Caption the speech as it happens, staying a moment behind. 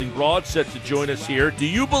Brodes set to join us here. Do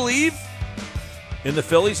you believe in the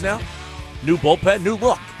Phillies now? New bullpen, new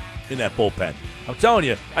look in that bullpen. I'm telling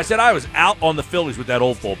you, I said I was out on the Phillies with that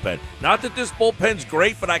old bullpen. Not that this bullpen's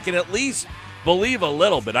great, but I can at least believe a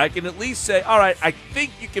little bit. I can at least say, all right, I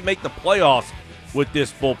think you can make the playoffs with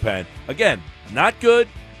this bullpen. Again, not good.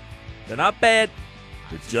 They're not bad.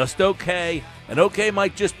 They're just okay. And okay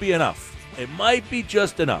might just be enough. It might be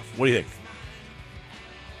just enough. What do you think?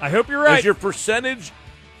 I hope you're right. Has your percentage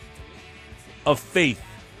of faith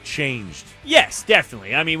changed? Yes,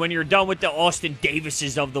 definitely. I mean, when you're done with the Austin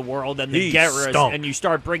Davises of the world and the Guerras, and you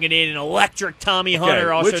start bringing in an electric Tommy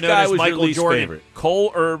Hunter, also known as Michael Jordan. Favorite?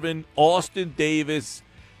 Cole Irvin, Austin Davis,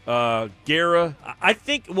 Guerra. I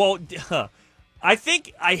think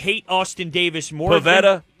I hate Austin Davis more.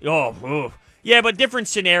 Pivetta. Yeah, but different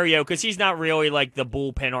scenario because he's not really like the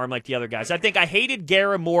bullpen arm like the other guys. I think I hated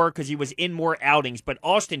Guerra more because he was in more outings, but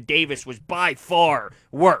Austin Davis was by far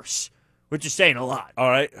worse, which is saying a lot.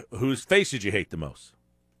 All right. Whose face did you hate the most?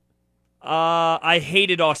 I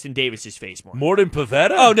hated Austin Davis's face more. More than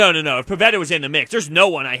Pivetta? Oh, no. If Pivetta was in the mix, there's no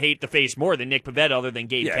one I hate the face more than Nick Pivetta other than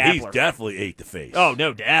Gabe Kapler. Yeah, he definitely ate the face. Oh,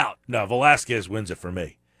 no doubt. No, Velasquez wins it for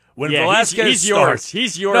me. When yeah, Velasquez he's starts, yours.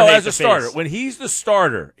 He's yours. No, as a starter. When he's the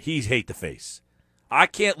starter, he's hate the face. I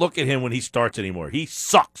can't look at him when he starts anymore. He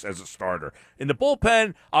sucks as a starter. In the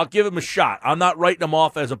bullpen, I'll give him a shot. I'm not writing him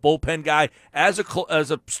off as a bullpen guy. As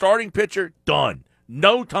a starting pitcher, done.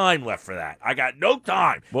 No time left for that. I got no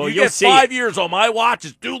time. Well, you you'll get see 5 years on my watch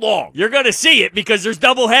is too long. You're going to see it because there's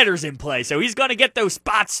double headers in play, so he's going to get those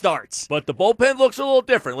spot starts. But the bullpen looks a little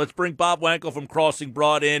different. Let's bring Bob Wankel from Crossing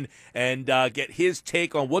Broad in and get his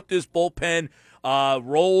take on what this bullpen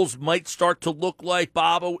roles might start to look like.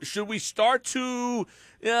 Bob, should we start to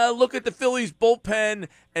look at the Phillies bullpen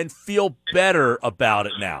and feel better about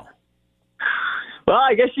it now? Well,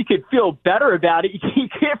 I guess you could feel better about it. You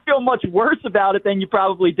can't feel much worse about it than you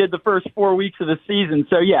probably did the first 4 weeks of the season.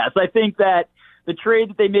 So, yes, I think that the trade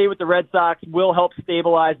that they made with the Red Sox will help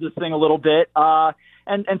stabilize this thing a little bit.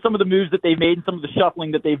 And some of the moves that they've made and some of the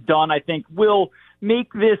shuffling that they've done, I think, will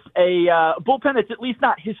make this a bullpen that's at least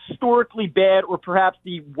not historically bad or perhaps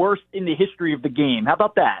the worst in the history of the game. How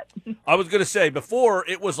about that? I was going to say, before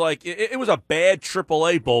it was like it was a bad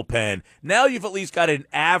AAA bullpen. Now you've at least got an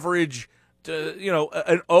average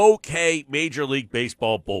an okay Major League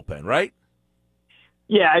Baseball bullpen, right?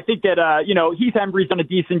 Yeah, I think that, Heath Embry's done a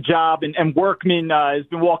decent job, and Workman has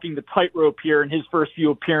been walking the tightrope here in his first few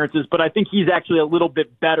appearances, but I think he's actually a little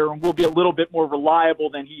bit better and will be a little bit more reliable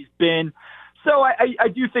than he's been. So I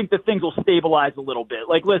do think that things will stabilize a little bit.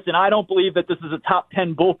 Like, listen, I don't believe that this is a top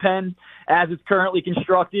 10 bullpen as it's currently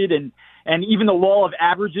constructed, and even the law of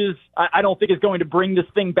averages, I don't think is going to bring this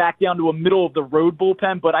thing back down to a middle-of-the-road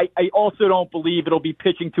bullpen, but I also don't believe it'll be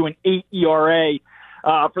pitching to an 8 ERA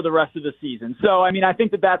for the rest of the season. So, I mean, I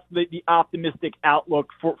think that that's the optimistic outlook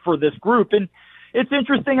for this group. And it's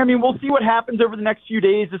interesting. I mean, we'll see what happens over the next few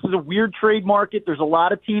days. This is a weird trade market. There's a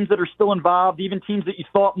lot of teams that are still involved, even teams that you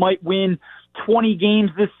thought might win 20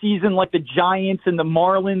 games this season, like the Giants and the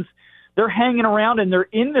Marlins. They're hanging around and they're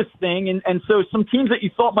in this thing. And so some teams that you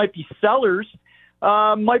thought might be sellers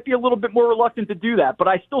might be a little bit more reluctant to do that. But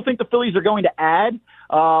I still think the Phillies are going to add.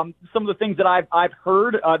 Some of the things that I've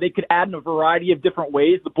heard, they could add in a variety of different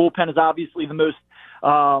ways. The bullpen is obviously the most,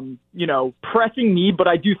 pressing need, but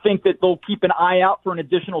I do think that they'll keep an eye out for an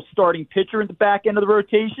additional starting pitcher at the back end of the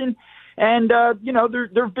rotation. And,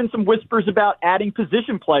 there have been some whispers about adding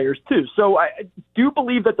position players, too. So I do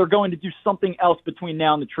believe that they're going to do something else between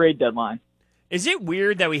now and the trade deadline. Is it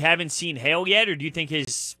weird that we haven't seen Hale yet, or do you think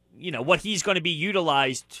his, what he's going to be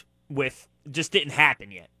utilized with just didn't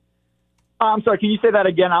happen yet? I'm sorry, can you say that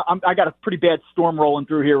again? I got a pretty bad storm rolling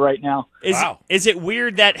through here right now. Is it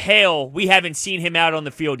weird that Hale, we haven't seen him out on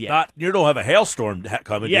the field yet? You don't have a hailstorm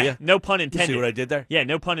coming, do you? No pun intended. You see what I did there? Yeah,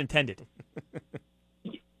 no pun intended.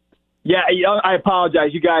 Yeah, I apologize.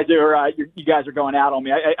 You guys are going out on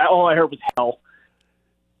me. All I heard was hell.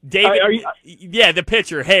 David, the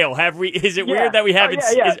pitcher, Hale. Is it weird that we haven't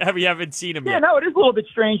we haven't seen him yet? Yeah, no, it is a little bit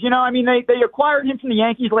strange. I mean, they acquired him from the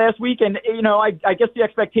Yankees last week, and I guess the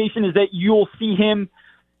expectation is that you'll see him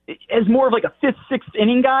as more of like a fifth, sixth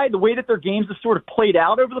inning guy. The way that their games have sort of played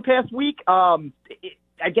out over the past week,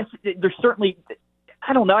 I guess there's certainly,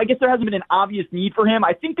 I don't know. I guess there hasn't been an obvious need for him.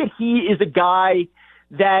 I think that he is a guy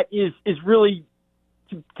that is really,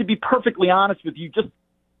 to be perfectly honest with you, just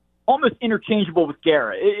almost interchangeable with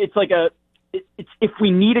Guerra. It's like if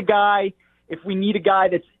we need a guy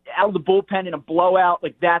that's out of the bullpen in a blowout,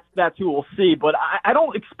 like that's who we'll see. But I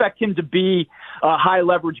don't expect him to be a high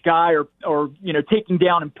leverage guy or taking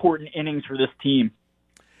down important innings for this team.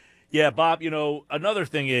 Yeah, Bob, another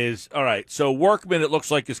thing is, all right, so Workman, it looks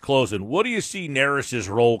like, is closing. What do you see Neris's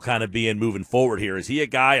role kind of being moving forward here? Is he a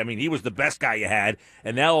guy, I mean, he was the best guy you had,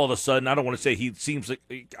 and now all of a sudden, I don't want to say he seems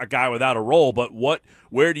like a guy without a role, but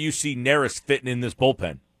where do you see Neris fitting in this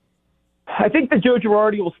bullpen? I think that Joe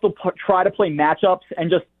Girardi will still try to play matchups and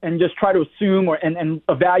just try to assume and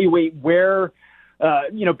evaluate where,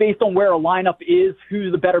 based on where a lineup is, who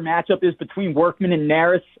the better matchup is between Workman and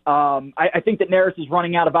Neris. I think that Neris is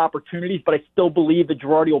running out of opportunities, but I still believe that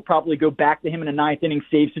Girardi will probably go back to him in a ninth inning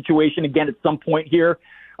save situation again at some point here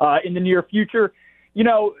in the near future.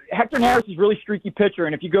 Hector Neris is a really streaky pitcher,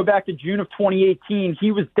 and if you go back to June of 2018,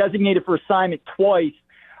 he was designated for assignment twice.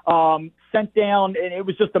 Sent down, and it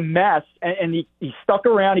was just a mess. And he stuck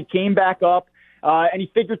around. He came back up, and he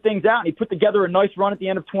figured things out. And he put together a nice run at the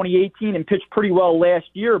end of 2018 and pitched pretty well last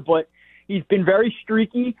year. But he's been very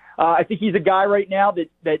streaky. I think he's a guy right now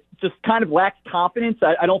that just kind of lacks confidence.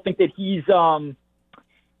 I don't think that he's, I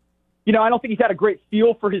don't think he's had a great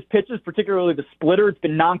feel for his pitches, particularly the splitter. It's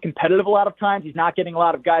been non-competitive a lot of times. He's not getting a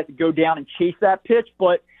lot of guys to go down and chase that pitch,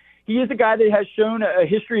 but he is a guy that has shown a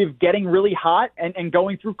history of getting really hot and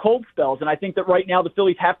going through cold spells. And I think that right now the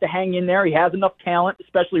Phillies have to hang in there. He has enough talent,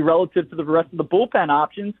 especially relative to the rest of the bullpen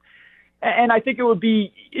options. And I think it would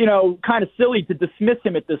be, kind of silly to dismiss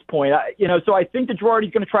him at this point. So I think that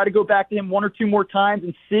Girardi's going to try to go back to him one or two more times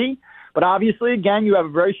and see. But obviously, again, you have a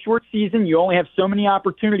very short season. You only have so many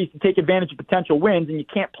opportunities to take advantage of potential wins, and you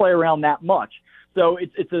can't play around that much. So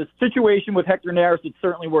it's a situation with Hector Neris that's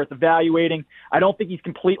certainly worth evaluating. I don't think he's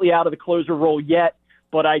completely out of the closer role yet,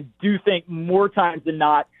 but I do think more times than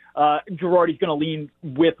not, Girardi's going to lean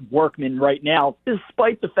with Workman right now,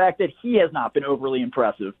 despite the fact that he has not been overly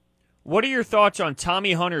impressive. What are your thoughts on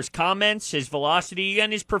Tommy Hunter's comments, his velocity,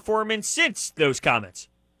 and his performance since those comments?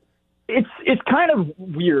 It's kind of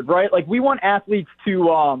weird, right? Like, we want athletes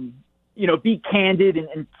to, be candid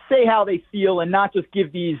and say how they feel and not just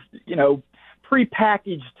give these,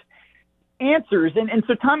 prepackaged answers. And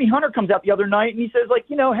so Tommy Hunter comes out the other night and he says,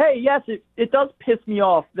 hey, yes, it does piss me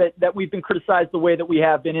off that we've been criticized the way that we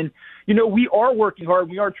have been. And, we are working hard.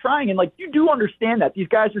 We are trying. And, you do understand that. These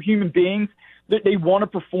guys are human beings. That they want to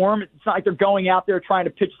perform. It's not like they're going out there trying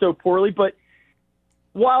to pitch so poorly. But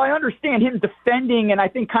while I understand him defending and I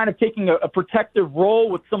think kind of taking a protective role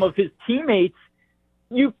with some of his teammates,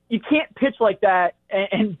 you can't pitch like that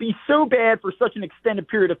and be so bad for such an extended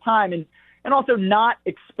period of time and also not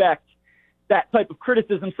expect that type of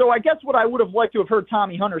criticism. So I guess what I would have liked to have heard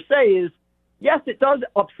Tommy Hunter say is, yes, it does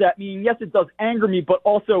upset me, and yes, it does anger me, but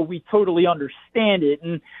also we totally understand it.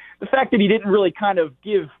 And the fact that he didn't really kind of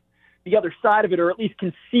give the other side of it, or at least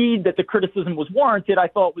concede that the criticism was warranted, I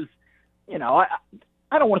thought was,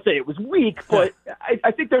 I don't want to say it was weak, but I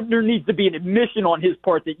think there needs to be an admission on his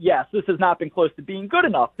part that, yes, this has not been close to being good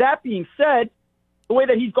enough. That being said, the way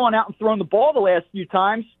that he's gone out and thrown the ball the last few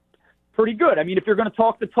times, pretty good. I mean, if you're going to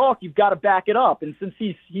talk the talk, you've got to back it up. And since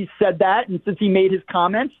he's said that, and since he made his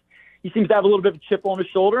comments, he seems to have a little bit of a chip on his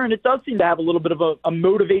shoulder, and it does seem to have a little bit of a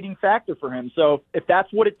motivating factor for him. So if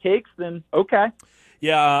that's what it takes, then okay.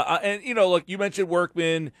 Yeah, and, look, you mentioned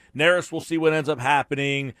Workman. Neris, we'll see what ends up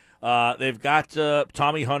happening. They've got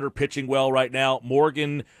Tommy Hunter pitching well right now.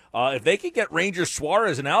 Morgan, if they could get Ranger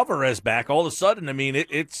Suarez and Alvarez back, all of a sudden, I mean,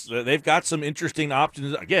 it's they've got some interesting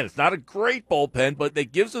options. Again, it's not a great bullpen, but they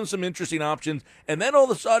gives them some interesting options. And then all of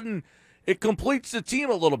a sudden, it completes the team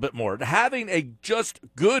a little bit more. Having a just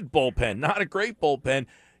good bullpen, not a great bullpen,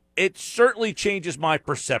 it certainly changes my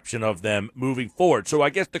perception of them moving forward. So I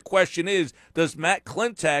guess the question is, does Matt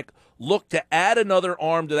Klentak look to add another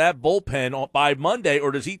arm to that bullpen by Monday,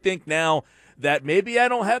 or does he think now that maybe I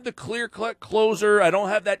don't have the clear-cut closer, I don't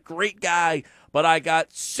have that great guy, but I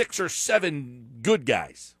got 6 or 7 good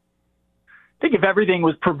guys? I think if everything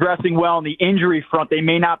was progressing well on the injury front, they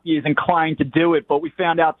may not be as inclined to do it. But we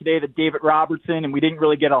found out today that David Robertson, and we didn't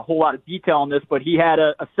really get a whole lot of detail on this, but he had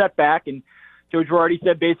a setback, and Joe Girardi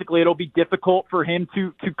said basically it'll be difficult for him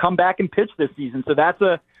to come back and pitch this season. So that's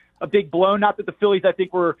a big blow. Not that the Phillies, I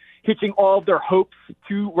think, were hitching all of their hopes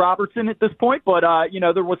to Robertson at this point, but,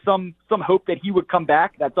 there was some hope that he would come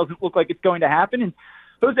back. That doesn't look like it's going to happen. And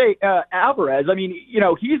Jose Alvarez, I mean,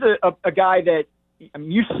 he's a guy that,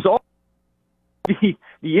 you saw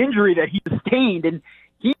the injury that he sustained, and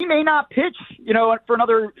he may not pitch, for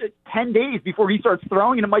another 10 days before he starts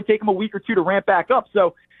throwing, and it might take him a week or two to ramp back up.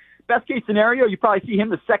 So best case scenario, you probably see him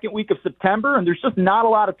the second week of September, and there's just not a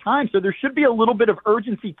lot of time. So there should be a little bit of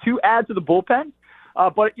urgency to add to the bullpen.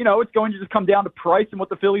 But, it's going to just come down to price and what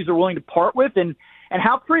the Phillies are willing to part with and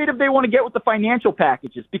how creative they want to get with the financial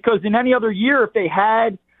packages. Because in any other year, if they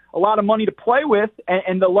had a lot of money to play with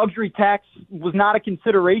and the luxury tax was not a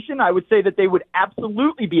consideration, I would say that they would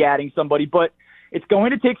absolutely be adding somebody. But it's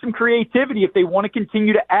going to take some creativity if they want to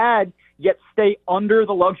continue to add, yet stay under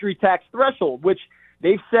the luxury tax threshold, which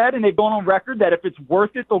they've said and they've gone on record that if it's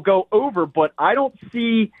worth it, they'll go over. But I don't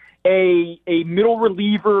see a middle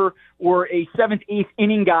reliever or a seventh, eighth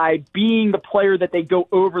inning guy being the player that they go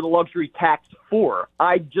over the luxury tax for.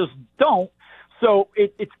 I just don't. So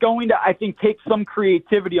it's going to, I think, take some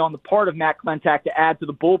creativity on the part of Matt Klentak to add to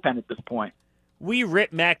the bullpen at this point. We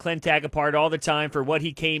rip Matt Klentak apart all the time for what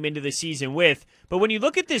he came into the season with, but when you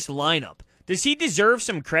look at this lineup, does he deserve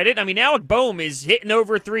some credit? I mean, Alec Boehm is hitting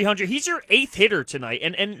over 300. He's your eighth hitter tonight,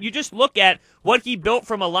 and you just look at what he built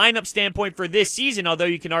from a lineup standpoint for this season, although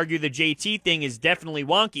you can argue the JT thing is definitely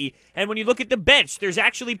wonky. And when you look at the bench, there's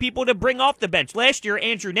actually people to bring off the bench. Last year,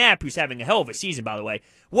 Andrew Knapp, who's having a hell of a season, by the way,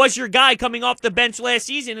 was your guy coming off the bench last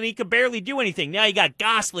season, and he could barely do anything. Now you got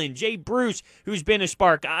Goslin, Jay Bruce, who's been a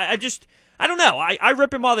spark. I don't know. I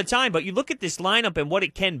rip him all the time, but you look at this lineup and what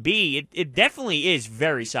it can be, it definitely is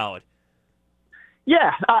very solid.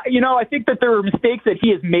 Yeah, I think that there are mistakes that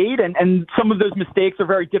he has made, and some of those mistakes are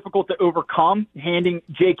very difficult to overcome, handing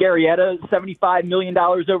Jake Arrieta $75 million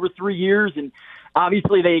over 3 years, and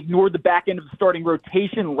obviously they ignored the back end of the starting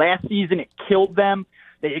rotation last season. It killed them.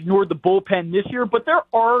 They ignored the bullpen this year, but there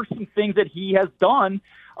are some things that he has done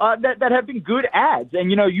that have been good adds.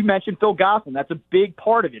 And, you mentioned Phil Goslin. That's a big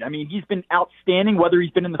part of it. I mean, he's been outstanding, whether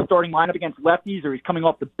he's been in the starting lineup against lefties or he's coming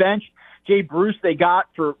off the bench. Jay Bruce they got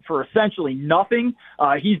for essentially nothing.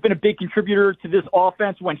 He's been a big contributor to this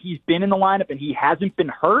offense when he's been in the lineup and he hasn't been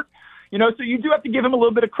hurt. So you do have to give him a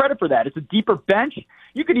little bit of credit for that. It's a deeper bench.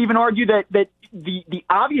 You could even argue that the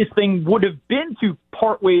obvious thing would have been to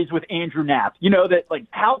part ways with Andrew Knapp.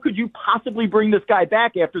 How could you possibly bring this guy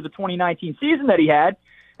back after the 2019 season that he had?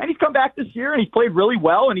 And he's come back this year, and he's played really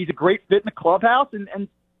well, and he's a great fit in the clubhouse. And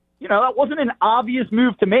that wasn't an obvious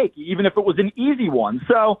move to make, even if it was an easy one.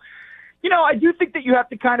 So, I do think that you have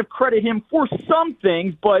to kind of credit him for some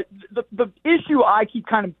things, but the issue I keep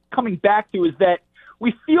kind of coming back to is that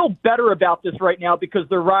we feel better about this right now because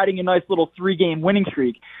they're riding a nice little 3-game winning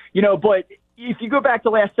streak. But if you go back to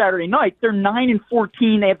last Saturday night, they're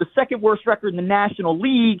 9-14. They have the second worst record in the National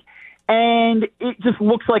League, and it just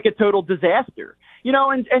looks like a total disaster.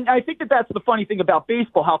 And I think that that's the funny thing about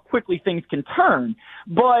baseball, how quickly things can turn.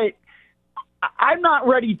 But I'm not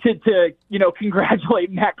ready to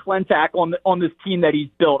congratulate Matt Klentak on this team that he's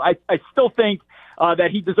built. I still think that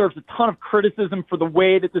he deserves a ton of criticism for the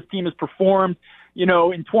way that this team has performed, in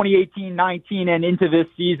 2018, 19, and into this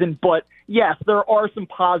season. But, yes, there are some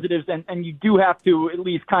positives, and you do have to at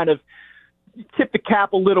least kind of tip the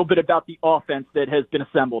cap a little bit about the offense that has been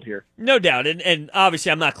assembled here. No doubt, and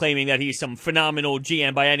obviously I'm not claiming that he's some phenomenal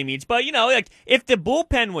GM by any means, but, if the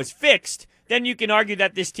bullpen was fixed, then you can argue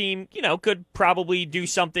that this team, could probably do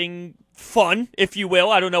something fun, if you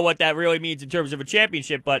will. I don't know what that really means in terms of a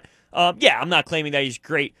championship, but, I'm not claiming that he's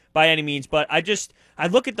great by any means, but I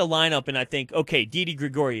look at the lineup and I think, okay, Didi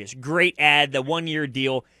Gregorius, great ad, the 1-year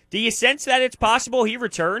deal. Do you sense that it's possible he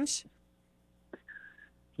returns?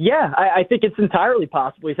 Yeah, I think it's entirely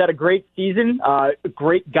possible. He's had a great season, a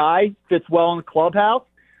great guy, fits well in the clubhouse.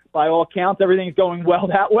 By all accounts, everything's going well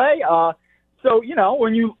that way. So,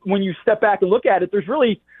 when you step back and look at it,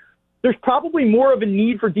 there's probably more of a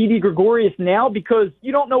need for Didi Gregorius now because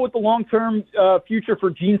you don't know what the long-term future for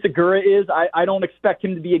Gene Segura is. I don't expect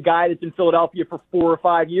him to be a guy that's in Philadelphia for 4 or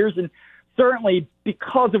 5 years. And certainly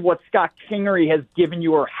because of what Scott Kingery has given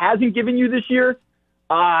you or hasn't given you this year,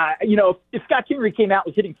 if Scott Kingery came out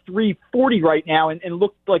was hitting 340 right now and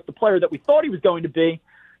looked like the player that we thought he was going to be,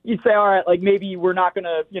 you'd say, all right, maybe we're not going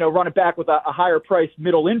to, run it back with a higher priced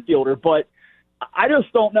middle infielder. But I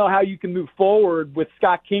just don't know how you can move forward with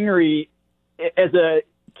Scott Kingery as a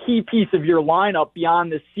key piece of your lineup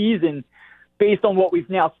beyond this season based on what we've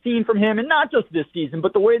now seen from him, and not just this season,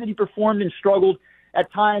 but the way that he performed and struggled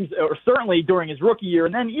at times, or certainly during his rookie year,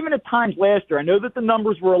 and then even at times last year. I know that the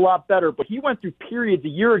numbers were a lot better, but he went through periods a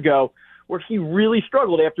year ago where he really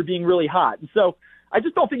struggled after being really hot. And so I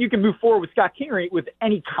just don't think you can move forward with Scott Kingery with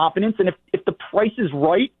any confidence. And if the price is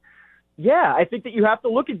right, yeah, I think that you have to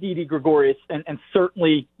look at Didi Gregorius and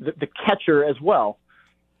certainly the catcher as well.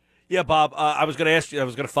 Yeah, Bob, I was going to ask you, I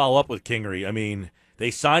was going to follow up with Kingery. I mean, they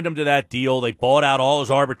signed him to that deal. They bought out all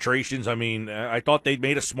his arbitrations. I mean, I thought they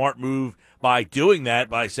made a smart move by doing that,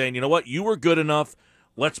 by saying, you know what, you were good enough.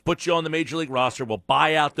 Let's put you on the Major League roster. We'll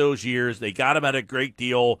buy out those years. They got him at a great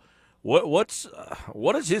deal. What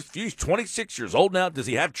is his view? He's 26 years old now. Does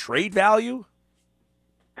he have trade value?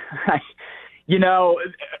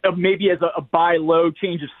 maybe as a buy low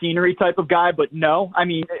change of scenery type of guy, but no. I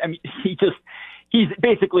mean, he's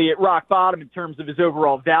basically at rock bottom in terms of his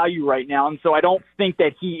overall value right now, and so I don't think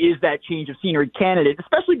that he is that change of scenery candidate,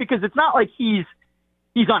 especially because it's not like he's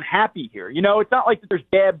unhappy here. It's not like there's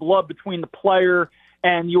bad blood between the player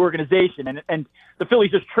and the organization, and the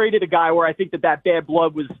Phillies just traded a guy where I think that bad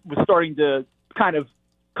blood was starting to kind of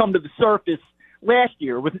come to the surface last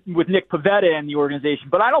year with Nick Pivetta and the organization.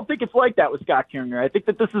 But I don't think it's like that with Scott Kinger. I think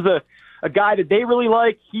that this is a guy that they really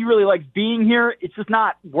like. He really likes being here. It's just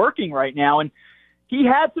not working right now. And he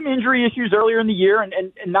had some injury issues earlier in the year, and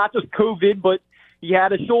not just COVID, but he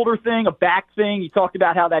had a shoulder thing, a back thing. He talked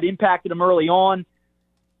about how that impacted him early on,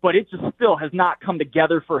 but it just still has not come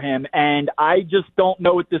together for him. And I just don't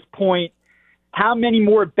know at this point how many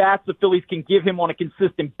more bats the Phillies can give him on a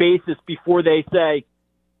consistent basis before they say,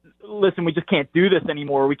 listen, we just can't do this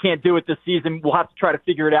anymore. We can't do it this season. We'll have to try to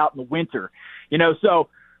figure it out in the winter. So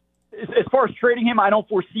as far as trading him, I don't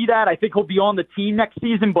foresee that. I think he'll be on the team next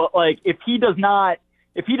season, but if he does not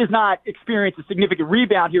experience a significant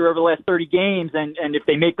rebound here over the last 30 games, and if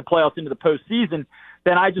they make the playoffs into the postseason,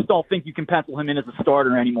 then I just don't think you can pencil him in as a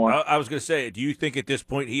starter anymore. I was going to say, do you think at this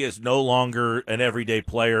point he is no longer an everyday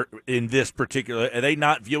player in this particular? Are they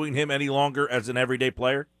not viewing him any longer as an everyday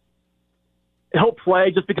player? He'll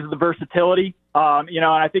play just because of the versatility, and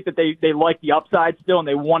I think that they like the upside still, and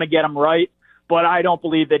they want to get him right. But I don't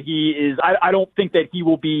believe that he is. I don't think that he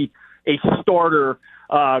will be a starter,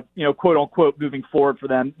 quote unquote, moving forward for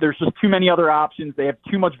them. There's just too many other options. They have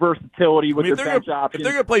too much versatility with their bench options. If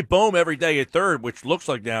they're going to play Bohm every day at third, which looks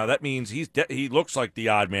like now, that means he looks like the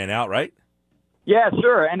odd man out, right? Yeah,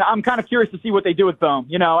 sure. And I'm kind of curious to see what they do with Bohm.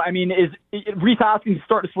 Is Rhys Hoskins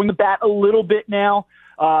starting to swing the bat a little bit now?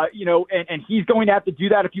 And he's going to have to do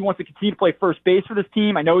that if he wants to continue to play first base for this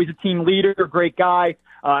team. I know he's a team leader, a great guy.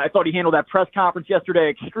 I thought he handled that press conference yesterday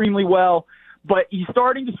extremely well. But he's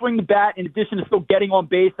starting to swing the bat in addition to still getting on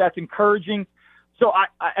base. That's encouraging. So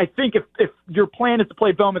I think if your plan is to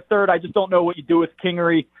play Bohm at third, I just don't know what you do with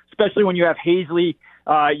Kingery, especially when you have Hazley.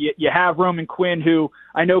 You have Roman Quinn, who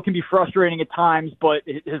I know can be frustrating at times, but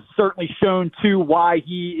has certainly shown, too, why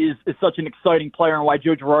he is such an exciting player and why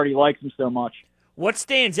Joe Girardi likes him so much. What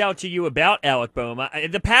stands out to you about Alec Bohm?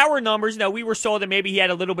 The power numbers, we saw that maybe he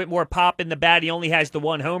had a little bit more pop in the bat. He only has the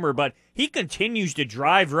one homer, but he continues to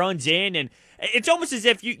drive runs in, and it's almost as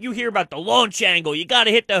if you hear about the launch angle. You got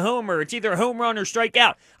to hit the homer. It's either a home run or strike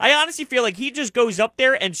out. I honestly feel like he just goes up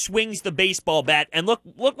there and swings the baseball bat, and look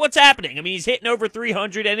what's happening. I mean, he's hitting over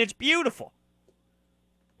 300, and it's beautiful.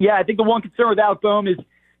 Yeah, I think the one concern with Alec Bohm is,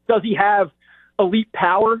 does he have elite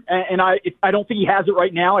power? And I don't think he has it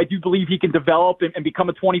right now. I do believe he can develop and become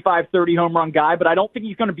a 25, 30 home run guy, but I don't think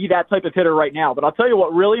he's going to be that type of hitter right now. But I'll tell you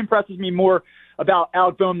what really impresses me more about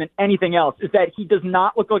Alec Bohm than anything else is that he does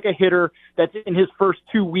not look like a hitter that's in his first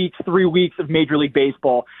 2 weeks, 3 weeks of Major League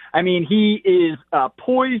Baseball. I mean, he is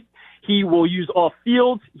poised. He will use off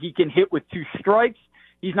field. He can hit with 2 strikes.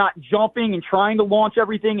 He's not jumping and trying to launch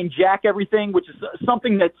everything and jack everything, which is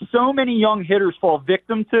something that so many young hitters fall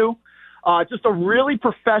victim to. Just a really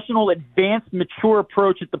professional, advanced, mature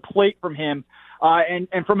approach at the plate from him.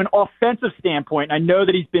 And from an offensive standpoint, I know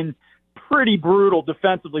that he's been pretty brutal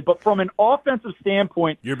defensively, but from an offensive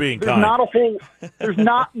standpoint, you're being there's kind. There's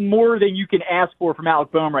not more than you can ask for from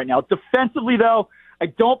Alec Bohm right now. Defensively, though, I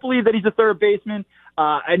don't believe that he's a third baseman.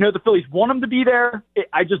 I know the Phillies want him to be there.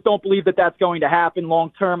 I just don't believe that that's going to happen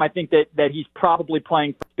long term. I think that he's probably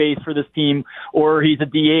playing first base for this team, or he's a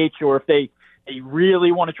DH, or if they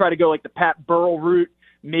really want to try to go like the Pat Burrell route,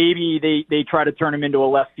 maybe they try to turn him into a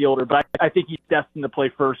left fielder. But I think he's destined to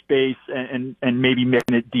play first base and maybe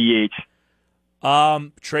making it DH.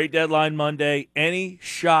 Trade deadline Monday. Any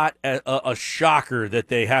shot at a shocker that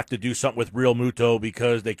they have to do something with Real Muto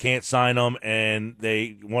because they can't sign him and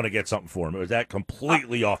they want to get something for him? Or is that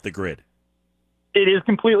completely off the grid? It is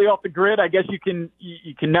completely off the grid. I guess you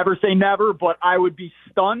can never say never, but I would be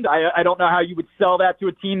stunned. I don't know how you would sell that to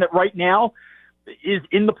a team that right now is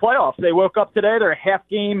in the playoffs. They woke up today. They're a half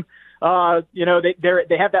game. They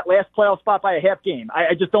have that last playoff spot by a half game.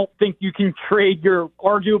 I just don't think you can trade your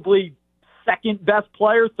arguably second best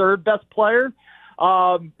player, third best player.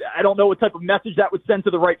 I don't know what type of message that would send to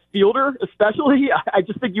the right fielder, especially. I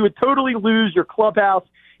just think you would totally lose your clubhouse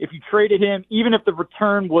if you traded him, even if the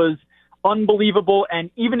return was unbelievable, and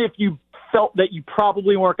even if you felt that you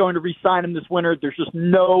probably weren't going to re-sign him this winter, there's just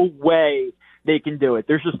no way they can do it.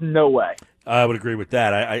 There's just no way. I would agree with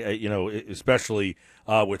that. I especially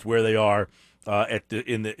with where they are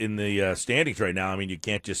in the standings right now. I mean, you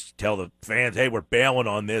can't just tell the fans, "Hey, we're bailing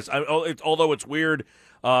on this." Although it's weird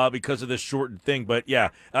because of this shortened thing, but yeah,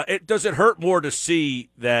 does it hurt more to see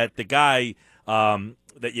that the guy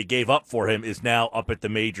that you gave up for him is now up at the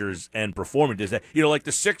majors and performing? Does that, like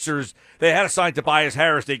the Sixers, they had a sign Tobias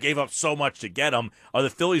Harris, they gave up so much to get him. Are the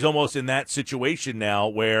Phillies almost in that situation now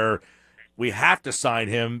where we have to sign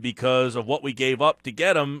him because of what we gave up to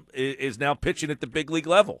get him is now pitching at the big league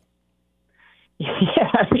level? Yeah,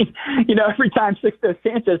 I mean, every time Sixto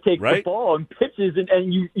Sanchez takes the ball and pitches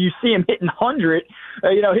and you see him hitting 100,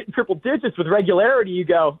 hitting triple digits with regularity, you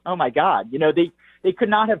go, oh, my God. They could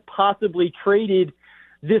not have possibly traded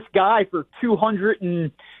this guy for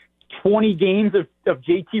 220 games of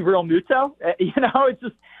JT Realmuto. It's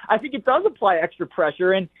just, I think it does apply extra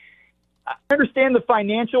pressure. And I understand the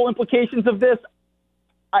financial implications of this.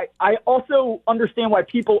 I also understand why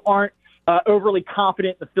people aren't overly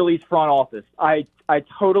confident in the Phillies front office. I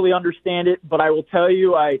totally understand it, but I will tell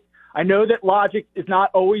you, I know that logic is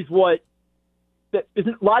not always what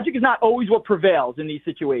prevails in these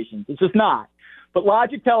situations. It's just not. But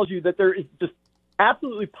logic tells you that there is just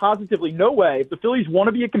absolutely positively no way, if the Phillies want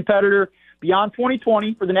to be a competitor beyond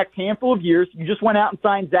 2020 for the next handful of years. You just went out and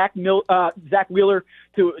signed Zach Wheeler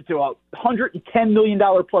to a $110 million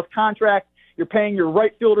plus contract. You're paying your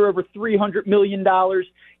right fielder over $300 million.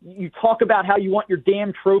 You talk about how you want your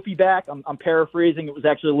damn trophy back. I'm paraphrasing. It was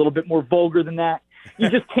actually a little bit more vulgar than that. You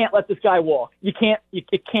just can't let this guy walk. You can't.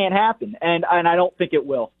 It can't happen, and I don't think it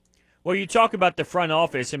will. Well, you talk about the front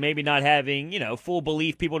office and maybe not having, full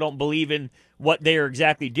belief. People don't believe in what they're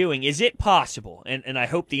exactly doing. Is it possible, and I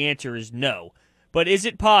hope the answer is no, but is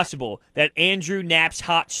it possible that Andrew Knapp's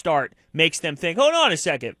hot start makes them think, hold on a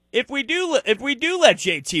second, if we do let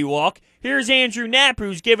JT walk, here's Andrew Knapp,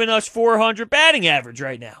 who's giving us 400 batting average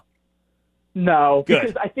right now? No, Good.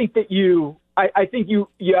 Because I think that you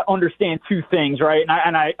understand two things, right?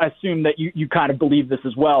 And I assume that you kind of believe this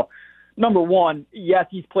as well. Number one, yes,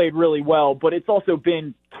 he's played really well, but it's also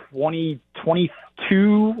been 22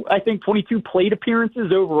 plate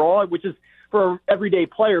appearances overall, which is for an everyday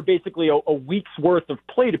player basically a week's worth of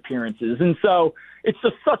plate appearances. And so it's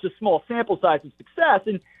just such a small sample size of success.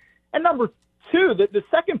 And number two, the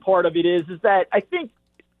second part of it is that I think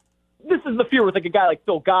this is the fear with a guy like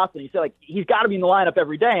Phil Gosselin. He said he's got to be in the lineup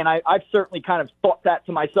every day, and I've certainly kind of thought that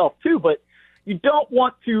to myself too, but you don't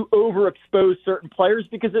want to overexpose certain players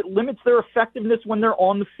because it limits their effectiveness when they're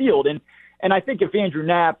on the field. And I think if Andrew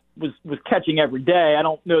Knapp was catching every day, I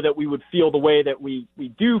don't know that we would feel the way that we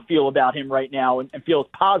do feel about him right now and feel as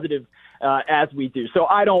positive as we do. So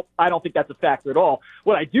I don't think that's a factor at all.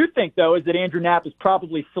 What I do think, though, is that Andrew Knapp has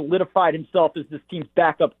probably solidified himself as this team's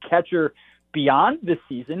backup catcher beyond this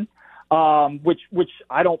season, which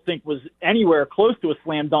I don't think was anywhere close to a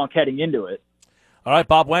slam dunk heading into it. All right,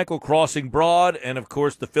 Bob Wankel crossing Broad, and, of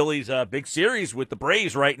course, the Phillies' big series with the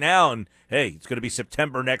Braves right now. And, hey, it's going to be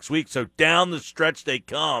September next week, so down the stretch they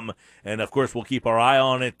come. And, of course, we'll keep our eye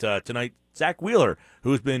on it tonight. Zach Wheeler,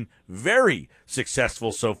 who's been very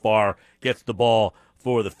successful so far, gets the ball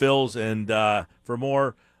for the Phils. And for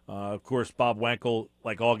more, of course, Bob Wankel,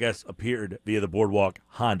 like all guests, appeared via the Boardwalk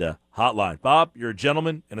Honda hotline. Bob, you're a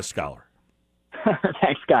gentleman and a scholar.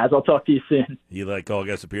 Thanks, guys. I'll talk to you soon. He, like all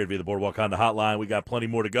guests, appeared via the Boardwalk Honda hotline. We got plenty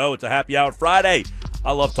more to go. It's a happy hour Friday.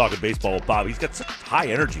 I love talking baseball with Bob. He's got such high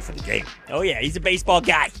energy for the game. Oh, yeah. He's a baseball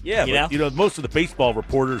guy. Yeah, but most of the baseball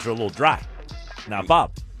reporters are a little dry. Now,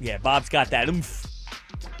 Bob. Yeah, Bob's got that oomph.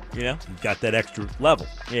 He's got that extra level.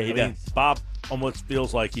 Yeah, he does. Bob almost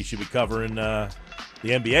feels like he should be covering the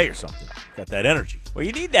NBA or something. Got that energy. Well,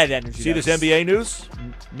 you need that energy. See this NBA news?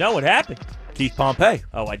 No, what happened? Keith Pompey.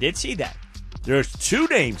 Oh, I did see that. There's two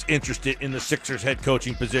names interested in the Sixers head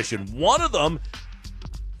coaching position. One of them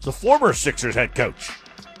is a former Sixers head coach.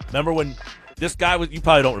 Remember when this guy was, you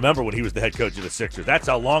probably don't remember when he was the head coach of the Sixers. That's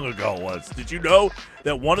how long ago it was. Did you know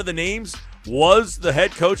that one of the names was the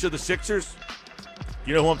head coach of the Sixers?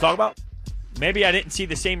 You know who I'm talking about? Maybe I didn't see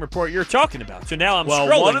the same report you're talking about. So now I'm scrolling.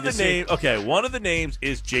 Well, one of the names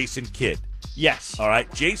is Jason Kidd. Yes. All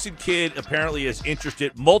right. Jason Kidd apparently is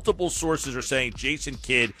interested. Multiple sources are saying Jason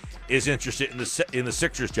Kidd is interested in the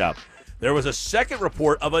Sixers job. There was a second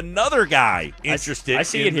report of another guy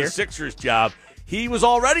interested in the Sixers job. He was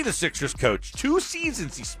already the Sixers coach. 2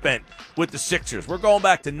 seasons he spent with the Sixers. We're going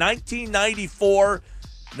back to 1994,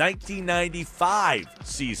 1995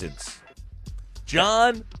 seasons.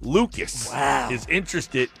 John Lucas is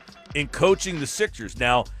interested in coaching the Sixers.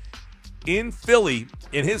 Now, in Philly,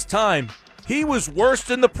 in his time, he was worse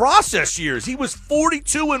than the process years. He was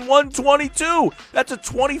 42-122. That's a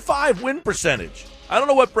 25 win percentage. I don't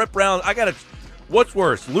know what Brett Brown. What's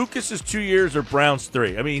worse, Lucas's 2 years or Brown's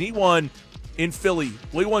 3? I mean, he won in Philly.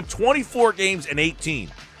 Well, he won 24 games and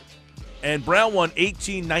 18. And Brown won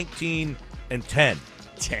 18, 19, and 10.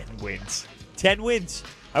 10 wins. 10 wins.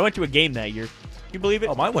 I went to a game that year. You believe it?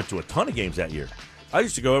 Oh, I went to a ton of games that year. I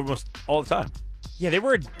used to go almost all the time. Yeah, they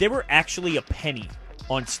were actually a penny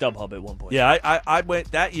on StubHub at one point. Yeah, I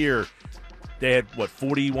went that year. They had,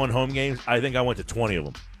 41 home games? I think I went to 20 of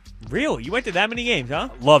them. Really? You went to that many games, huh?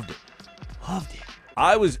 Loved it. Loved it.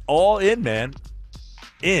 I was all in, man.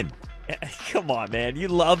 In. Come on, man. You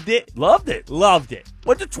loved it? Loved it. Loved it.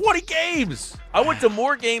 Went to 20 games. I went to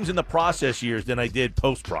more games in the process years than I did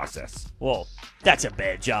post-process. Well, that's a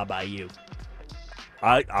bad job by you.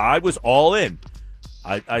 I was all in.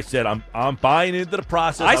 I said I'm buying into the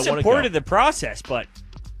process. I supported the process, but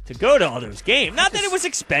to go to all those games, not that it was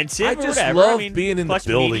expensive I or just whatever. love I mean, being in the plus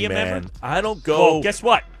building, media man. member. I don't go. Well, guess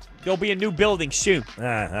what? There'll be a new building soon.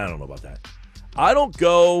 I don't know about that. I don't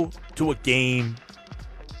go to a game.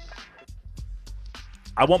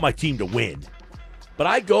 I want my team to win. But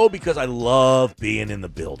I go because I love being in the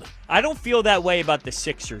building. I don't feel that way about the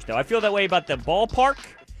Sixers, though. I feel that way about the ballpark,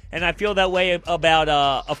 and I feel that way about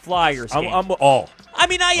a Flyers game. I'm all. I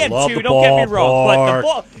mean, I am love too. the Don't get me wrong. But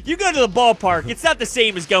ballpark. you go to the ballpark, it's not the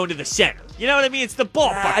same as going to the center. You know what I mean? It's the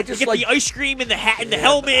ballpark. I just you get like the ice cream and the hat and the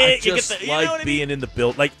helmet. I just you like know what being I mean? in the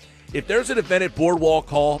building. Like, if there's an event at Boardwalk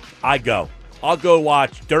Hall, I go. I'll go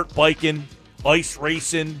watch dirt biking, ice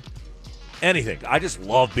racing, anything. I just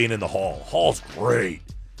love being in the hall. Hall's great.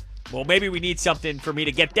 Well, maybe we need something for me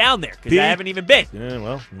to get down there because Pete? I haven't even been. Yeah,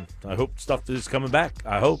 well, I hope stuff is coming back.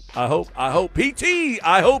 I hope. PT,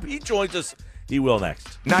 I hope he joins us. He will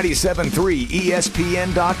next. 97.3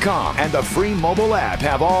 ESPN.com and the free mobile app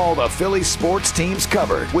have all the Philly sports teams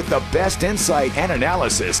covered with the best insight and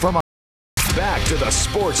analysis from back to the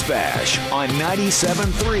Sports Bash on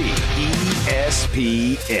 97.3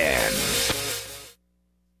 ESPN.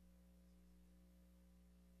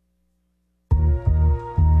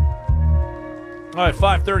 All right,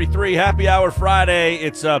 5:33, Happy Hour Friday.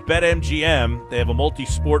 It's BetMGM. They have a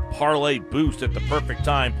multi-sport parlay boost at the perfect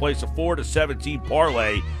time. Place a 4 to 17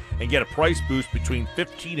 parlay and get a price boost between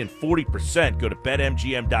 15 and 40%. Go to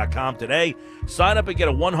BetMGM.com today. Sign up and get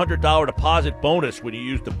a $100 deposit bonus when you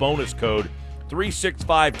use the bonus code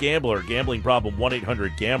 365GAMBLER. Gambling problem,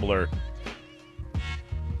 1-800-GAMBLER.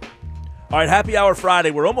 All right, Happy Hour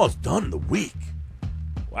Friday. We're almost done in the week.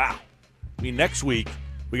 Wow. I mean, next week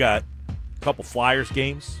we got couple Flyers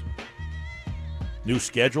games, new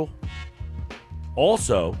schedule.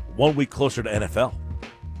 Also, 1 week closer to NFL.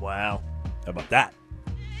 Wow. How about that?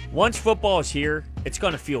 Once football is here, it's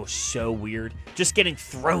going to feel so weird. Just getting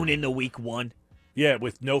thrown into week one. Yeah,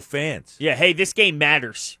 with no fans. Yeah, hey, this game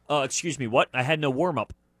matters. Excuse me, what? I had no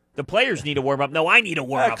warm-up. The players need a warm-up. No, I need a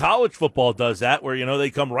warm-up. College football does that where, they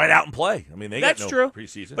come right out and play. I mean, they got no true.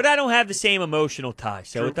 preseason. But I don't have the same emotional tie,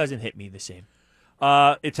 so it doesn't hit me the same.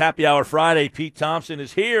 It's Happy Hour Friday. Pete Thompson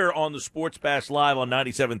is here on the Sports Bash Live on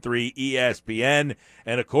 97.3 ESPN.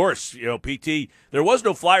 And, of course, PT, there was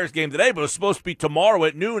no Flyers game today, but it was supposed to be tomorrow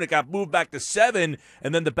at noon. It got moved back to 7,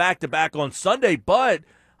 and then the back-to-back on Sunday. But,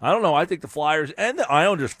 I don't know, I think the Flyers and the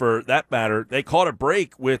Islanders, for that matter, they caught a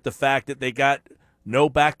break with the fact that they got no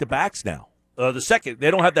back-to-backs now.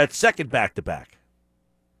 They don't have that second back-to-back.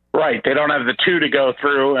 Right. They don't have the two to go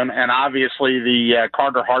through, and obviously the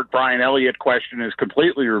Carter Hart, Brian Elliott question is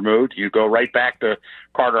completely removed. You go right back to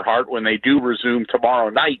Carter Hart when they do resume tomorrow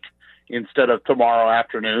night instead of tomorrow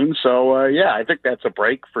afternoon. So, I think that's a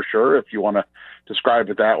break for sure, if you want to describe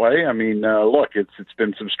it that way. I mean, look, it's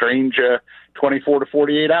been some strange 24 to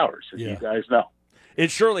 48 hours, as you guys know. It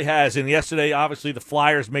surely has. And yesterday, obviously, the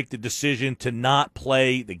Flyers make the decision to not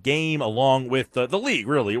play the game along with the league,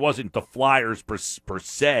 really. It wasn't the Flyers per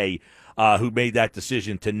se who made that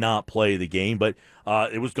decision to not play the game. But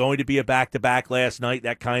it was going to be a back-to-back last night.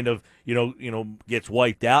 That kind of, gets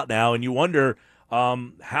wiped out now. And you wonder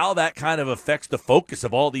how that kind of affects the focus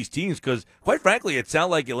of all these teams. Because, quite frankly, it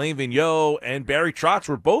sounded like Alain Vigneault and Barry Trotz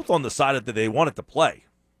were both on the side that they wanted to play.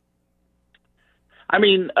 I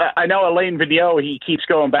mean, I know Alain Vigneault, he keeps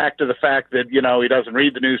going back to the fact that, he doesn't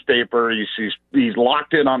read the newspaper. He's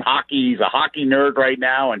locked in on hockey. He's a hockey nerd right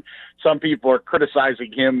now. And some people are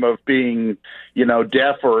criticizing him of being,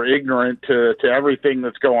 deaf or ignorant to everything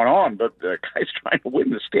that's going on. But the guy's trying to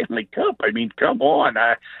win the Stanley Cup. I mean, come on.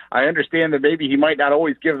 I understand that maybe he might not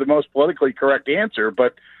always give the most politically correct answer,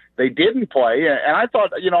 but they didn't play. And I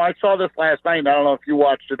thought, I saw this last night. I don't know if you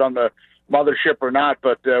watched it on the mothership or not,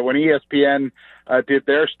 but when ESPN did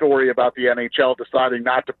their story about the NHL deciding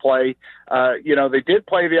not to play, they did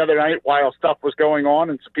play the other night while stuff was going on,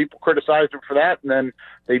 and some people criticized them for that, and then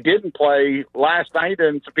they didn't play last night,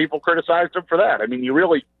 and some people criticized them for that. I mean,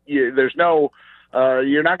 there's no,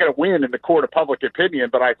 you're not going to win in the court of public opinion,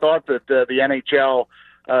 but I thought that the NHL,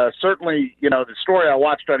 certainly, the story I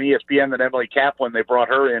watched on ESPN that Emily Kaplan, they brought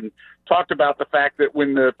her in, talked about the fact that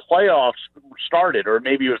when the playoffs started, or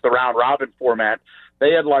maybe it was the round-robin format,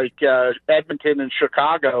 they had Edmonton and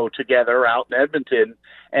Chicago together out in Edmonton,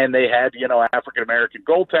 and they had, African-American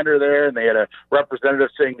goaltender there, and they had a representative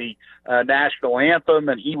sing the national anthem,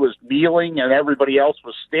 and he was kneeling, and everybody else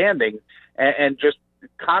was standing, and just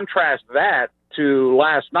contrast that to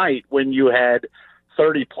last night when you had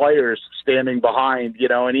 30 players standing behind,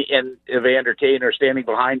 and Evander Kane are standing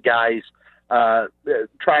behind guys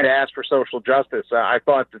trying to ask for social justice. I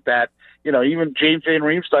thought that even James Van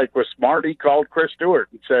Riemsdyk was smart. He called Chris Stewart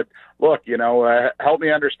and said, look, help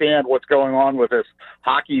me understand what's going on with this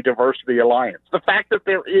Hockey Diversity Alliance. The fact that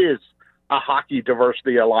there is a Hockey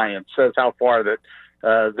Diversity Alliance says how far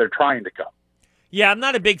that they're trying to come. Yeah, I'm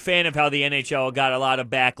not a big fan of how the NHL got a lot of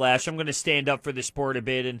backlash. I'm going to stand up for the sport a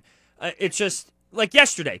bit, and it's just like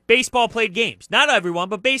yesterday, baseball played games. Not everyone,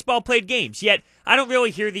 but baseball played games. Yet I don't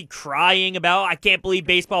really hear the crying about, I can't believe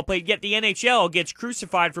baseball played. Yet the NHL gets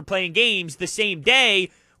crucified for playing games the same day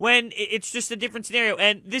when it's just a different scenario.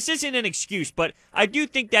 And this isn't an excuse, but I do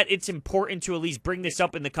think that it's important to at least bring this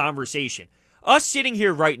up in the conversation. Us sitting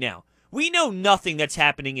here right now, we know nothing that's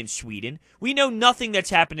happening in Sweden. We know nothing that's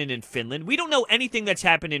happening in Finland. We don't know anything that's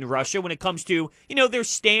happened in Russia when it comes to, their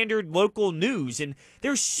standard local news. And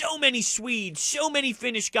there's so many Swedes, so many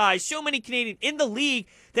Finnish guys, so many Canadians in the league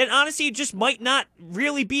that honestly just might not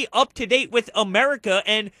really be up to date with America.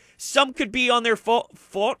 And some could be on their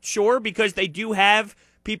fault, sure, because they do have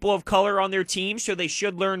people of color on their team, so they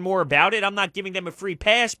should learn more about it. I'm not giving them a free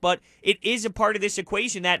pass, but it is a part of this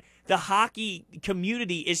equation that the hockey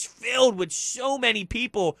community is filled with so many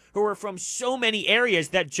people who are from so many areas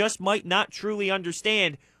that just might not truly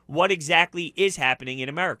understand what exactly is happening in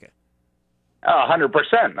America.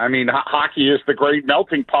 100%. I mean, hockey is the great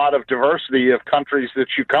melting pot of diversity of countries that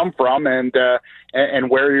you come from, and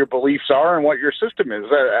where your beliefs are and what your system is.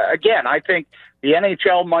 Again, I think the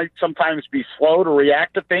NHL might sometimes be slow to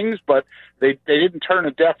react to things, but they didn't turn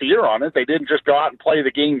a deaf ear on it. They didn't just go out and play the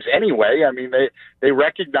games anyway. I mean, they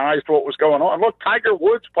recognized what was going on. Look, Tiger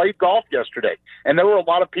Woods played golf yesterday, and there were a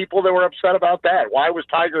lot of people that were upset about that. Why was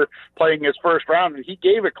Tiger playing his first round? And he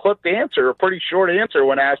gave a clipped answer, a pretty short answer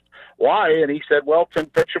when asked why, and he said, well, Tim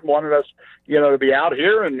Pitcham wanted us, to be out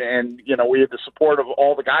here, and we had the support of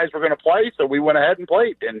all the guys we're going to play, so we went ahead and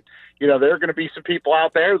played. And, there are going to be some people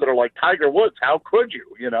out there that are like, Tiger Woods, how could you,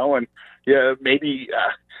 and maybe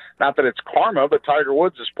not that it's karma, but Tiger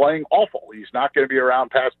Woods is playing awful. He's not going to be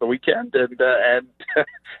around past the weekend, and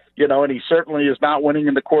and he certainly is not winning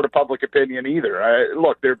in the court of public opinion either.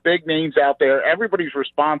 Look, there are big names out there. Everybody's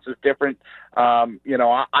response is different.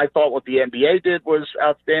 I thought what the NBA did was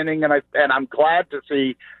outstanding, and I'm glad to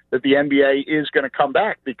see that the NBA is going to come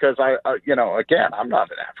back because again, I'm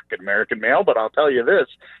not an African-American male, but I'll tell you this,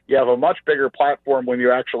 you have a much bigger platform when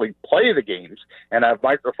you actually play the games and have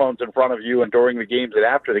microphones in front of you and during the games and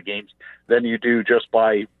after the games than you do just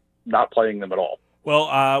by not playing them at all.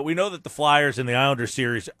 Well, we know that the Flyers in the Islanders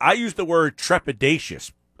series, I used the word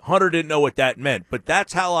trepidatious. Hunter didn't know what that meant, but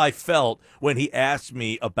that's how I felt when he asked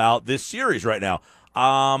me about this series right now.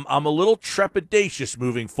 I'm a little trepidatious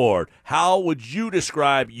moving forward. How would you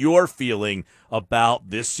describe your feeling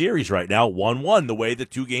about this series right now, 1-1, the way the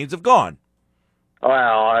two games have gone? Well,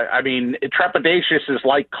 I mean, trepidatious is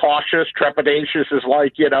like cautious. Trepidatious is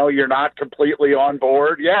like, you're not completely on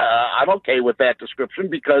board. Yeah, I'm okay with that description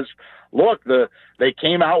because, look, they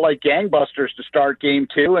came out like gangbusters to start game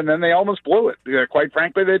two, and then they almost blew it. Quite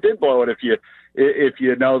frankly, they did blow it if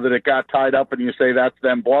you know that it got tied up and you say that's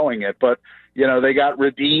them blowing it. But, they got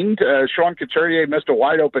redeemed. Sean Couturier missed a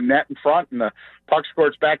wide-open net in front, and the puck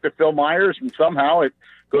squirts back to Phil Myers, and somehow it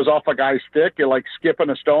goes off a guy's stick. You're like skipping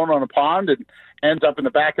a stone on a pond and ends up in the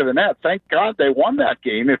back of the net. Thank God they won that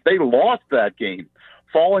game. If they lost that game,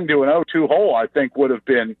 falling to an 0-2 hole, I think would have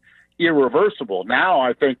been irreversible. Now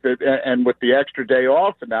I think that, and with the extra day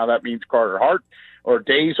off, and now that means Carter Hart, or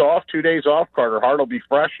days off, 2 days off, Carter Hart will be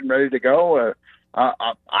fresh and ready to go.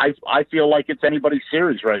 I feel like it's anybody's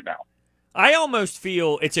series right now. I almost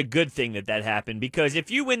feel it's a good thing that happened because if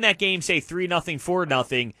you win that game, say 3-0,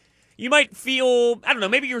 4-0, you might feel, I don't know,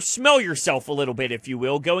 maybe you smell yourself a little bit, if you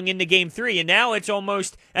will, going into game 3. And now it's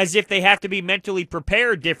almost as if they have to be mentally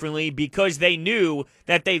prepared differently because they knew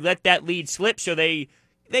that they let that lead slip. So they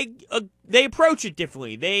they approach it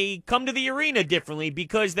differently. They come to the arena differently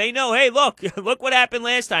because they know, hey, look what happened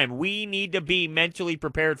last time. We need to be mentally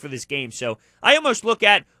prepared for this game. So I almost look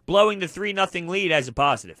at blowing the 3-0 lead as a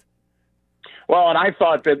positive. Well, and I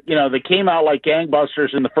thought that, they came out like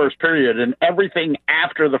gangbusters in the first period, and everything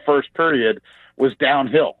after the first period was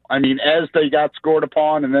downhill. I mean, as they got scored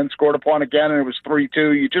upon and then scored upon again, and it was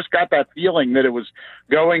 3-2, you just got that feeling that it was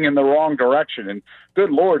going in the wrong direction. And good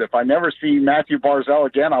Lord, if I never see Matthew Barzal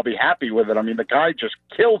again, I'll be happy with it. I mean, the guy just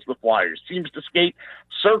kills the Flyers, seems to skate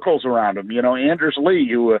circles around him. Anders Lee,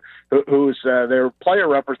 who's their player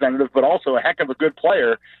representative, but also a heck of a good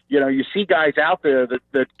player. You see guys out there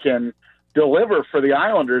that can deliver for the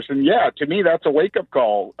Islanders. And yeah, to me, that's a wake-up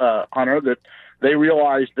call, Hunter, that they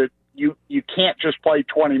realize that you can't just play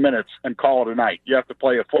 20 minutes and call it a night. You have to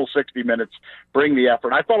play a full 60 minutes, bring the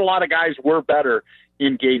effort. I thought a lot of guys were better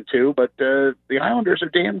in Game 2, but the Islanders are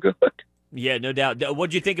damn good. Yeah, no doubt.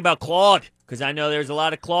 What'd you think about Claude? Because I know there's a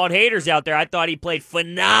lot of Claude haters out there. I thought he played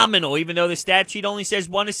phenomenal, even though the stat sheet only says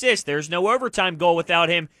 1 assist. There's no overtime goal without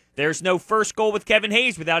him. There's no first goal with Kevin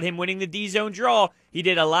Hayes without him winning the D-zone draw. He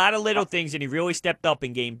did a lot of little things, and he really stepped up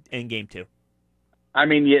in game 2. I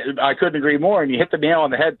mean, I couldn't agree more. And you hit the nail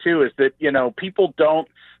on the head, too, is that, people don't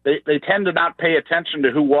 – they tend to not pay attention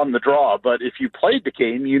to who won the draw. But if you played the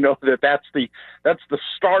game, you know that's the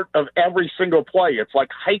start of every single play. It's like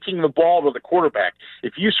hiking the ball to the quarterback.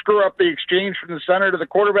 If you screw up the exchange from the center to the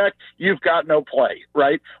quarterback, you've got no play,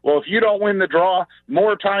 right? Well, if you don't win the draw,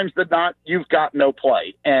 more times than not, you've got no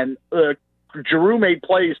play. And Giroux made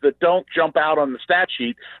plays that don't jump out on the stat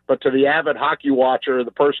sheet, but to the avid hockey watcher,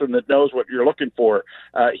 the person that knows what you're looking for,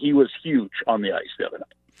 he was huge on the ice the other night.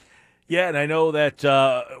 Yeah, and I know that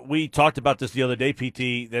we talked about this the other day,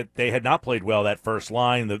 PT, that they had not played well that first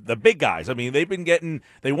line. The big guys, I mean,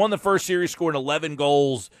 they won the first series, scoring 11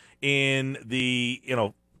 goals in the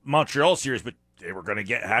Montreal series, but they were going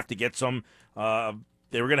to have to get some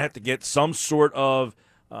sort of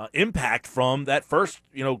impact from that first,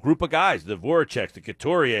 group of guys, the Voraceks, the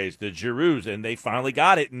Couturiers, the Giroux, and they finally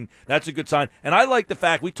got it, and that's a good sign. And I like the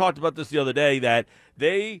fact, we talked about this the other day, that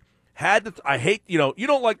they had I hate, you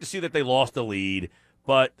don't like to see that they lost the lead,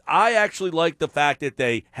 but I actually like the fact that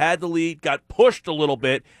they had the lead, got pushed a little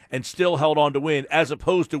bit, and still held on to win, as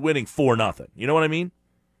opposed to winning 4-0. You know what I mean?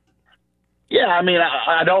 Yeah, I mean,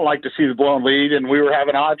 I don't like to see the blown lead, and we were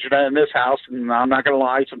having agita in this house, and I'm not going to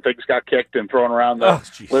lie, some things got kicked and thrown around the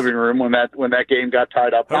living room when that game got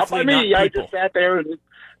tied up. Hopefully not by me. I just sat there, and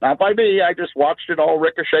not by me. I just watched it all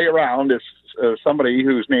ricochet around as somebody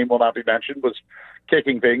whose name will not be mentioned was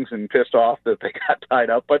kicking things and pissed off that they got tied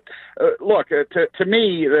up. But look, to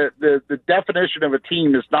me, the definition of a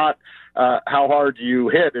team is not how hard you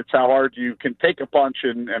hit; it's how hard you can take a punch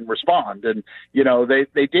and respond. And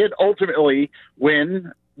they did ultimately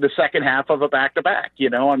win the second half of a back-to-back.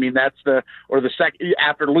 I mean, after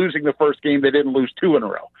losing the first game, they didn't lose 2 in a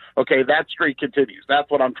row. Okay, that streak continues. That's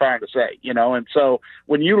what I'm trying to say, And so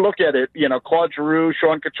when you look at it, Claude Giroux,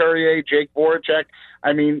 Sean Couturier, Jake Voracek,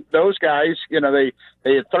 I mean, those guys, they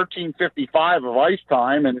had 13:55 of ice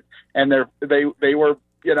time, and they were,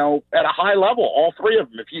 at a high level, all three of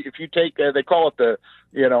them. If you take, they call it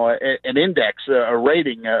an index, a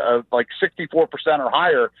rating of like 64% or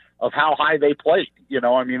higher of how high they played.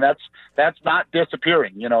 I mean, that's not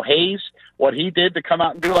disappearing. Hayes, what he did to come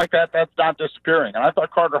out and do like that, that's not disappearing. And I thought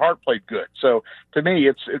Carter Hart played good. So to me,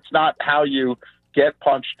 it's not how you get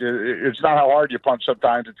punched. It's not how hard you punch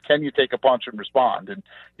sometimes. It's can you take a punch and respond? And,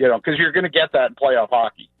 because you're going to get that in playoff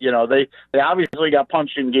hockey. They obviously got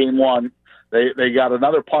punched in Game 1. They got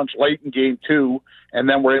another punch late in Game 2, and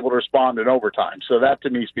then were able to respond in overtime. So that, to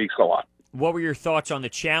me, speaks a lot. What were your thoughts on the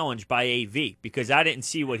challenge by AV? Because I didn't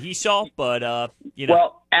see what he saw, but,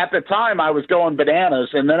 Well, at the time, I was going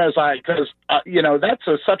bananas, and then that's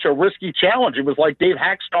such a risky challenge. It was like Dave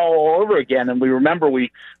Hackstall all over again, and we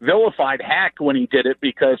vilified Hack when he did it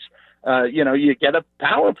because, you get a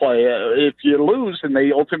power play if you lose, and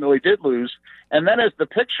they ultimately did lose. And then as the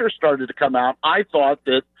picture started to come out, I thought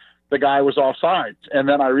that the guy was offside. And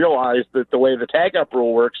then I realized that the way the tag-up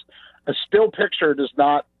rule works, a still picture does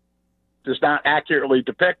not accurately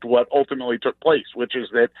depict what ultimately took place, which is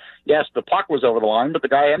that, yes, the puck was over the line, but the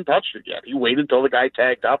guy hadn't touched it yet. He waited until the guy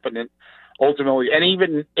tagged up, and then ultimately, and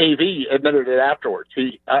even AV admitted it afterwards.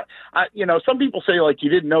 Some people say, like, you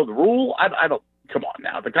didn't know the rule. I don't. Come on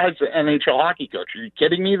now. The guy's an NHL hockey coach. Are you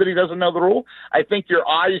kidding me that he doesn't know the rule? I think your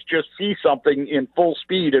eyes just see something in full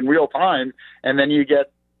speed in real time, and then you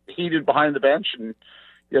get heated behind the bench and,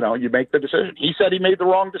 you make the decision. He said he made the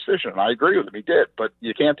wrong decision. I agree with him. He did, but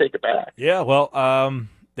you can't take it back. Yeah, well,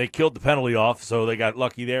 They killed the penalty off, so they got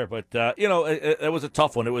lucky there. But, it was a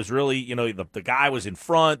tough one. It was really, the guy was in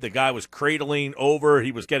front. The guy was cradling over.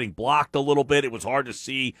 He was getting blocked a little bit. It was hard to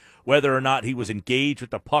see whether or not he was engaged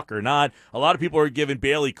with the puck or not. A lot of people are giving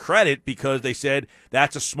Bailey credit because they said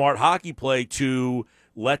that's a smart hockey play to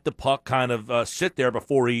let the puck kind of sit there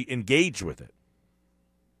before he engaged with it.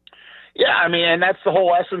 Yeah, I mean, and that's the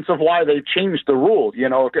whole essence of why they changed the rule.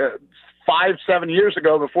 5-7 years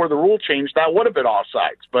ago, before the rule changed, that would have been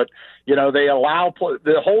offsides. But they allow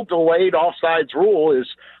the whole delayed offsides rule is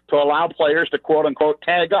to allow players to quote unquote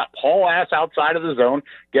tag up, haul ass outside of the zone,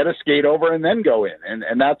 get a skate over, and then go in.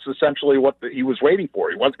 And that's essentially what he was waiting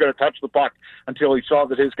for. He wasn't going to touch the puck until he saw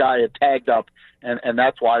that his guy had tagged up, and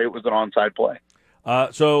that's why it was an onside play.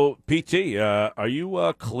 So, PT, are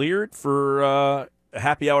you cleared for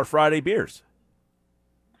Happy Hour Friday beers?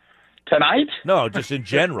 Tonight? No, just in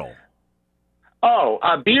general.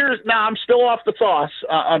 Beers. No, I'm still off the sauce,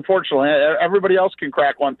 unfortunately. Everybody else can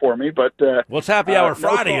crack one for me, but well, it's Happy Hour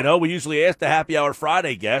Friday. We usually ask the Happy Hour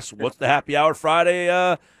Friday guests, what's the Happy Hour Friday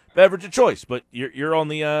beverage of choice? But you're on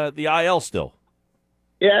the IL still.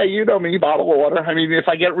 Yeah, you know me, bottled water. I mean, if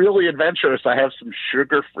I get really adventurous, I have some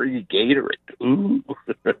sugar-free Gatorade. Ooh.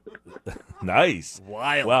 Nice.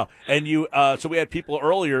 Wild. Wow. And so we had people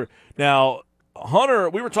earlier. Now, Hunter,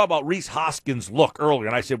 we were talking about Rhys Hoskins' look earlier,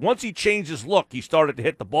 and I said once he changed his look, he started to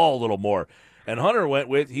hit the ball a little more. And Hunter went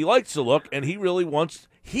with he likes the look, and he really wants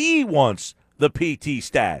the PT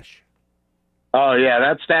stash. Oh, yeah,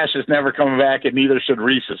 that stash is never coming back, and neither should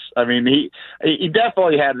Rhys's. I mean, he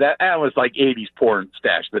definitely had that. That was like 80s porn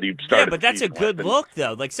stash that he started. Yeah, but that's a good look,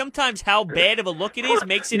 though. Like, sometimes how bad of a look it is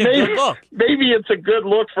makes it a good look. Maybe it's a good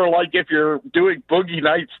look for, like, if you're doing boogie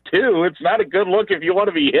nights, too. It's not a good look if you want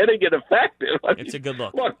to be hitting and effective. I mean, it's a good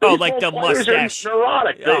look. Look, like the mustache.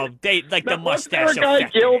 Neurotic. The mustache. Was there a guy,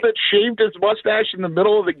 Gil, that shaved his mustache in the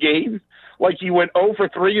middle of the game? Like he went 0 for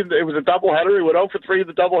 3. It was a doubleheader. He went 0 for 3 in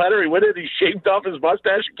the doubleheader. He went in, he shaved off his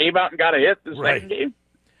mustache, and came out and got a hit the second game.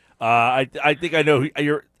 I think I know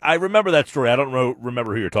I remember that story. I don't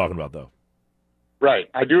remember who you're talking about, though. Right.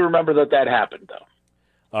 I do remember that happened, though.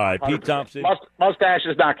 All right, 100%. Pete Thompson. Mustache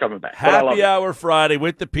is not coming back. Happy Hour Friday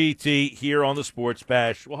with the PT here on the Sports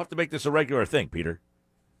Bash. We'll have to make this a regular thing, Peter.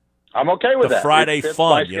 I'm okay with that. Friday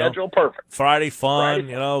fun, my schedule perfect. Friday fun,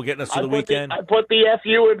 getting us to the weekend. I put the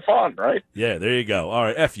FU in fun, right? Yeah, there you go. All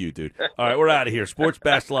right, F you, dude. All right, we're out of here. Sports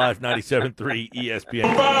Bash Live, 97.3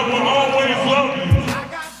 ESPN. Five will always love you. I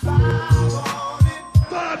got 5 on it.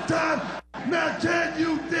 5 times. Now can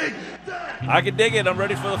you dig that? I can dig it. I'm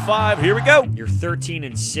ready for the 5. Here we go. You're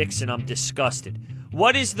 13-6, and I'm disgusted.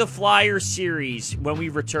 What is the Flyers series when we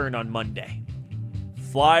return on Monday?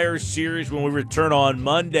 Flyers series when we return on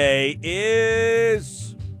Monday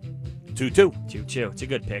is 2-2. 2-2. It's a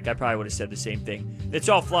good pick. I probably would have said the same thing. It's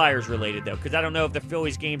all Flyers related, though, because I don't know if the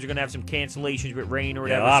Phillies games are going to have some cancellations with rain or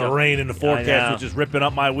whatever. Yeah, a lot of rain in the forecast, which is ripping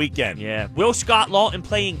up my weekend. Yeah. Will Scott Lawton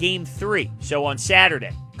play in Game 3? So on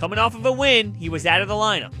Saturday, coming off of a win, he was out of the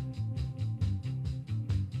lineup.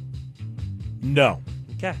 No.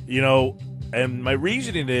 Okay. And my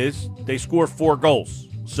reasoning is they score 4 goals.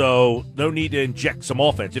 So no need to inject some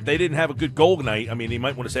offense. If they didn't have a good goal night, I mean, they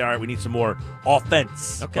might want to say, all right, we need some more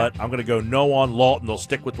offense. Okay. But I'm going to go no on Lawton. They'll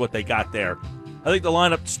stick with what they got there. I think the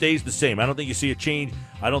lineup stays the same. I don't think you see a change.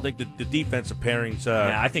 I don't think the defensive pairings.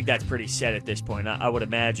 Yeah, I think that's pretty set at this point, I would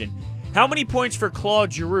imagine. How many points for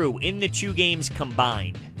Claude Giroux in the 2 games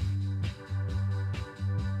combined?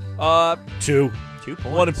 2. 2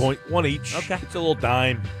 points. 1 each. Okay. It's a little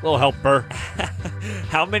dime, a little helper.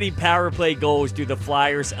 How many power play goals do the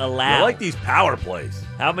Flyers allow? I like these power plays.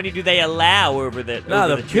 How many do they allow over the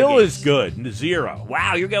the kill is good, 0.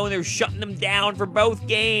 Wow, you're going there shutting them down for both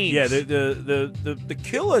games. Yeah, the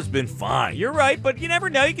kill has been fine. You're right, but you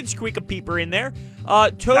never know. You can squeak a peeper in there.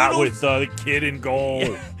 Total, not with the kid in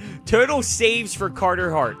goal. Total saves for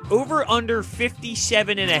Carter Hart. Over under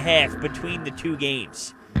 57.5 between the 2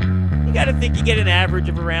 games. You got to think you get an average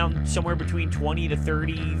of around somewhere between 20 to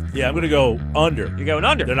 30. Yeah, I'm going to go under. You're going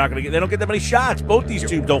under. They don't get that many shots. Both these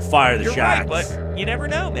teams don't fire the shots. Right, but you never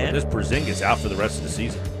know, man. This Porzingis out for the rest of the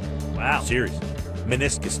season. Wow. Series.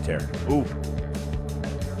 Meniscus tear. Ooh.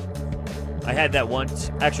 I had that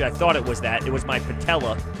once. Actually, I thought it was that. It was my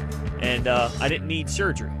patella, and I didn't need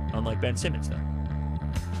surgery, unlike Ben Simmons, though.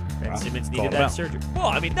 Ben Simmons needed that surgery. Well,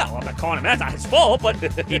 I mean, no, I'm not calling him. That's not his fault, but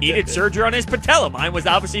he needed surgery on his patella. Mine was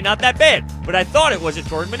obviously not that bad, but I thought it was a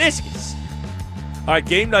torn meniscus. All right,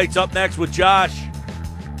 game night's up next with Josh.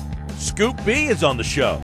 Scoop B is on the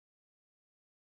show.